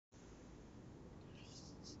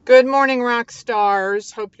Good morning, rock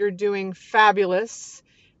stars. Hope you're doing fabulous.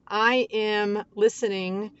 I am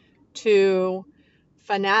listening to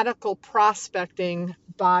Fanatical Prospecting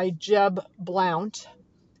by Jeb Blount.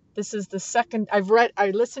 This is the second I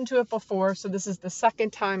listened to it before, so this is the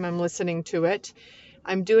second time I'm listening to it.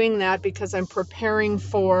 I'm doing that because I'm preparing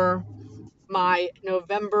for my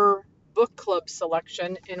November book club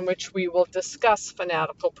selection in which we will discuss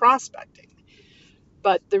fanatical prospecting.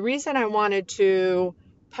 But the reason I wanted to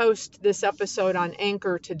post this episode on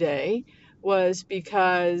Anchor today was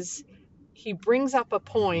because he brings up a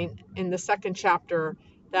point in the second chapter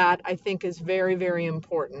that I think is very, very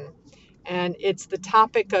important. And it's the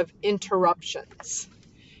topic of interruptions.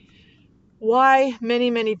 Why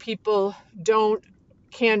many people don't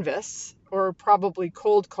canvas or probably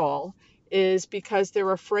cold call is because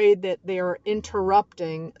they're afraid that they are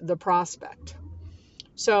interrupting the prospect.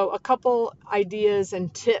 So a couple ideas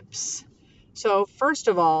and tips. So first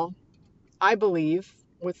of all, I believe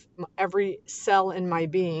with every cell in my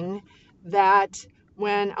being that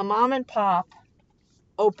when a mom and pop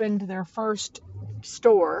opened their first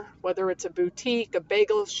store, whether it's a boutique, a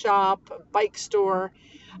bagel shop, a bike store,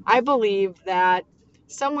 I believe that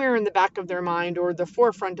somewhere in the back of their mind or the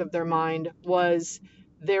forefront of their mind was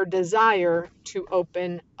their desire to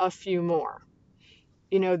open a few more.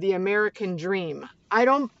 The American dream. I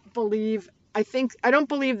don't believe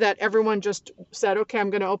that everyone just said, okay, I'm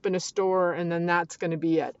going to open a store and then that's going to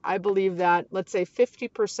be it. I believe that, let's say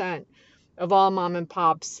 50% of all mom and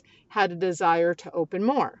pops had a desire to open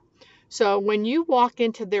more. So when you walk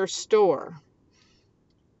into their store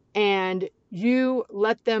and you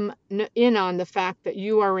let them in on the fact that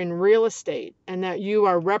you are in real estate and that you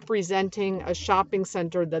are representing a shopping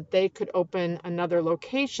center that they could open another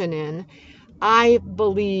location in, I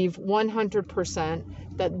believe 100%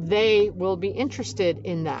 that they will be interested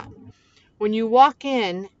in that. When you walk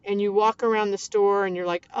in and you walk around the store and you're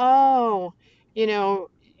like, oh, you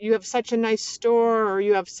know, you have such a nice store or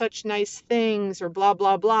you have such nice things or blah,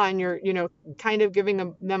 blah, blah. And you're, kind of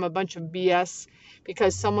giving them a bunch of BS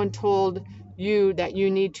because someone told you that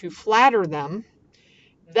you need to flatter them.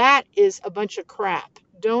 That is a bunch of crap.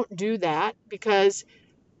 Don't do that because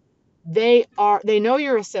they know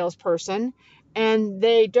you're a salesperson and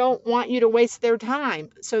they don't want you to waste their time.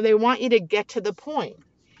 So they want you to get to the point.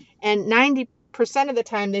 And 90% of the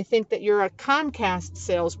time they think that you're a Comcast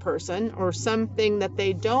salesperson or something that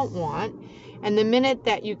they don't want. And the minute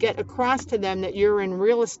that you get across to them that you're in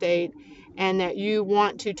real estate and that you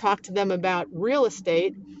want to talk to them about real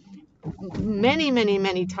estate,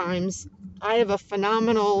 many times I have a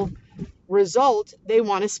phenomenal result. They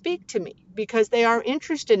want to speak to me because they are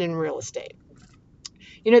interested in real estate.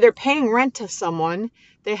 They're paying rent to someone,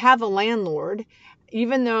 they have a landlord.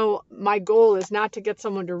 Even though my goal is not to get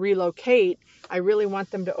someone to relocate, I really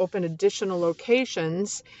want them to open additional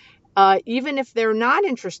locations. Even if they're not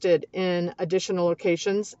interested in additional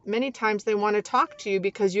locations, many times they want to talk to you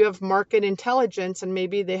because you have market intelligence and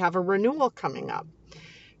maybe they have a renewal coming up.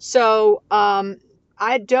 So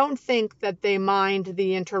I don't think that they mind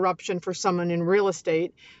the interruption for someone in real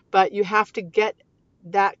estate, but you have to get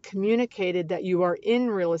that communicated that you are in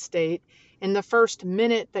real estate in the first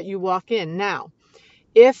minute that you walk in. Now,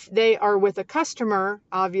 if they are with a customer,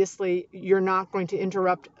 obviously you're not going to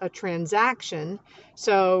interrupt a transaction.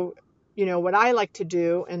 So, what I like to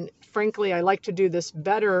do, and frankly, I like to do this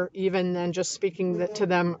better even than just speaking to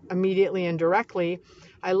them immediately and directly.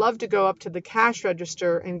 I love to go up to the cash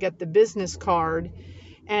register and get the business card.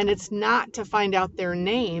 And it's not to find out their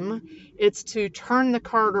name, it's to turn the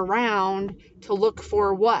card around to look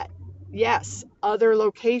for what? Yes, other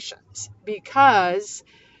locations. Because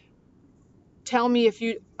tell me if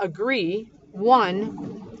you agree,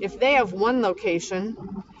 one, if they have one location,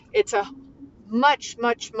 it's a much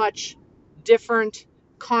different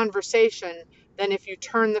conversation than if you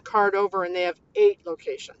turn the card over and they have 8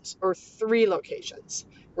 locations or 3 locations,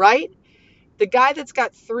 right? The guy that's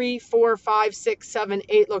got 3, 4, 5, 6, 7,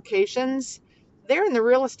 8 locations, they're in the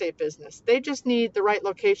real estate business. They just need the right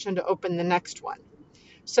location to open the next one.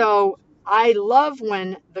 So I love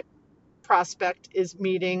when the prospect is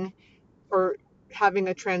meeting or having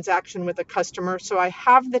a transaction with a customer. So I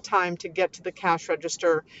have the time to get to the cash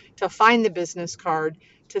register, to find the business card,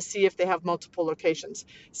 to see if they have multiple locations.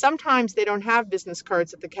 Sometimes they don't have business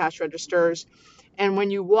cards at the cash registers. And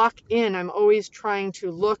when you walk in, I'm always trying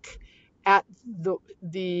to look at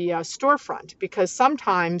the storefront because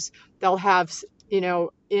sometimes they'll have,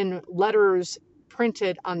 in letters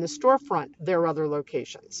printed on the storefront, their other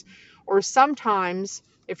locations. Or sometimes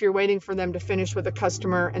if you're waiting for them to finish with a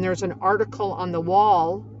customer and there's an article on the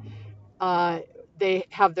wall, they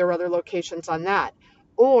have their other locations on that.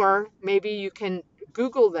 Or maybe you can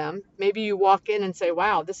Google them. Maybe you walk in and say,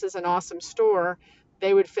 wow, this is an awesome store.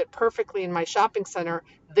 They would fit perfectly in my shopping center.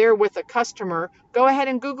 They're with a customer. Go ahead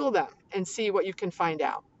and Google them and see what you can find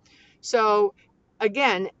out. So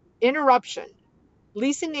again, interruption.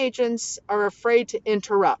 Leasing agents are afraid to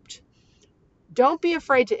interrupt. Don't be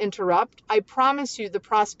afraid to interrupt. I promise you the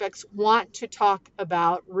prospects want to talk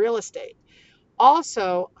about real estate.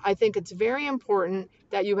 Also, I think it's very important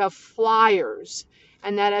that you have flyers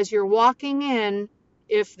and that as you're walking in,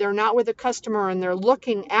 if they're not with a customer and they're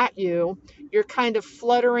looking at you, you're kind of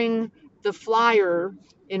fluttering the flyer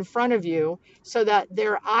in front of you so that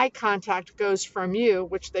their eye contact goes from you,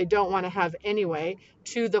 which they don't want to have anyway,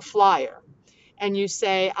 to the flyer. And you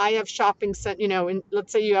say, I have shopping center,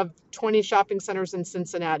 let's say you have 20 shopping centers in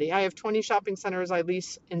Cincinnati. I have 20 shopping centers I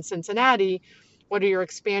lease in Cincinnati. What are your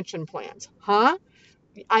expansion plans? Huh?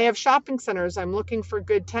 I have shopping centers. I'm looking for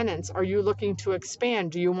good tenants. Are you looking to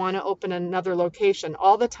expand? Do you want to open another location?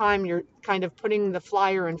 All the time you're kind of putting the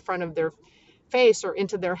flyer in front of their face or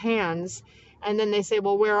into their hands. And then they say,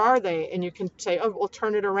 well, where are they? And you can say, oh, we'll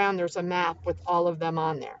turn it around. There's a map with all of them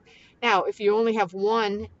on there. Now, if you only have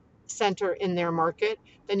one center in their market,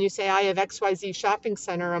 then you say, I have XYZ shopping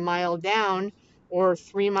center a mile down or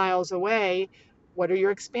 3 miles away. What are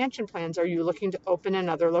your expansion plans? Are you looking to open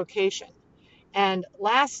another location? And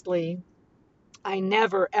lastly, I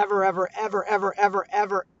never, ever, ever, ever, ever,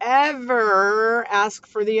 ever, ever, ever ask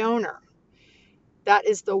for the owner. That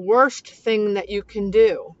is the worst thing that you can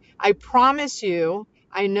do. I promise you,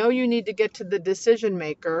 I know you need to get to the decision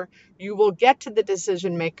maker. You will get to the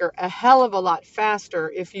decision maker a hell of a lot faster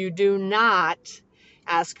if you do not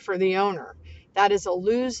ask for the owner. That is a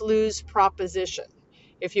lose-lose proposition.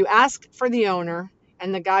 If you ask for the owner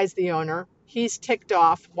and the guy's the owner, he's ticked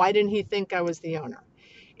off. Why didn't he think I was the owner?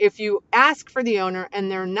 If you ask for the owner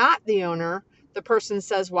and they're not the owner, the person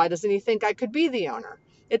says, why doesn't he think I could be the owner?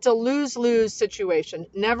 It's a lose-lose situation.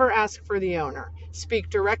 Never ask for the owner. Speak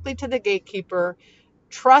directly to the gatekeeper.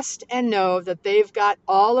 Trust and know that they've got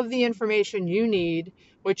all of the information you need,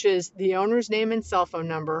 which is the owner's name and cell phone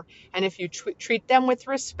number. And if you treat them with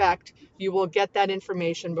respect, you will get that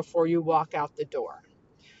information before you walk out the door.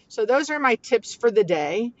 So those are my tips for the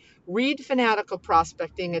day. Read Fanatical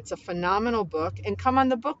Prospecting. It's a phenomenal book. And come on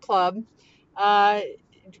the book club.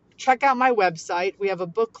 Check out my website. We have a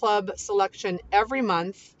book club selection every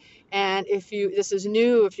month. And if this is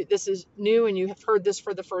new and you have heard this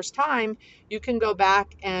for the first time, you can go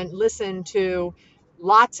back and listen to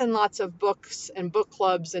lots and lots of books and book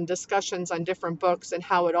clubs and discussions on different books and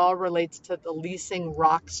how it all relates to the leasing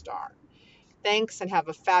rock star. Thanks and have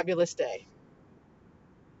a fabulous day.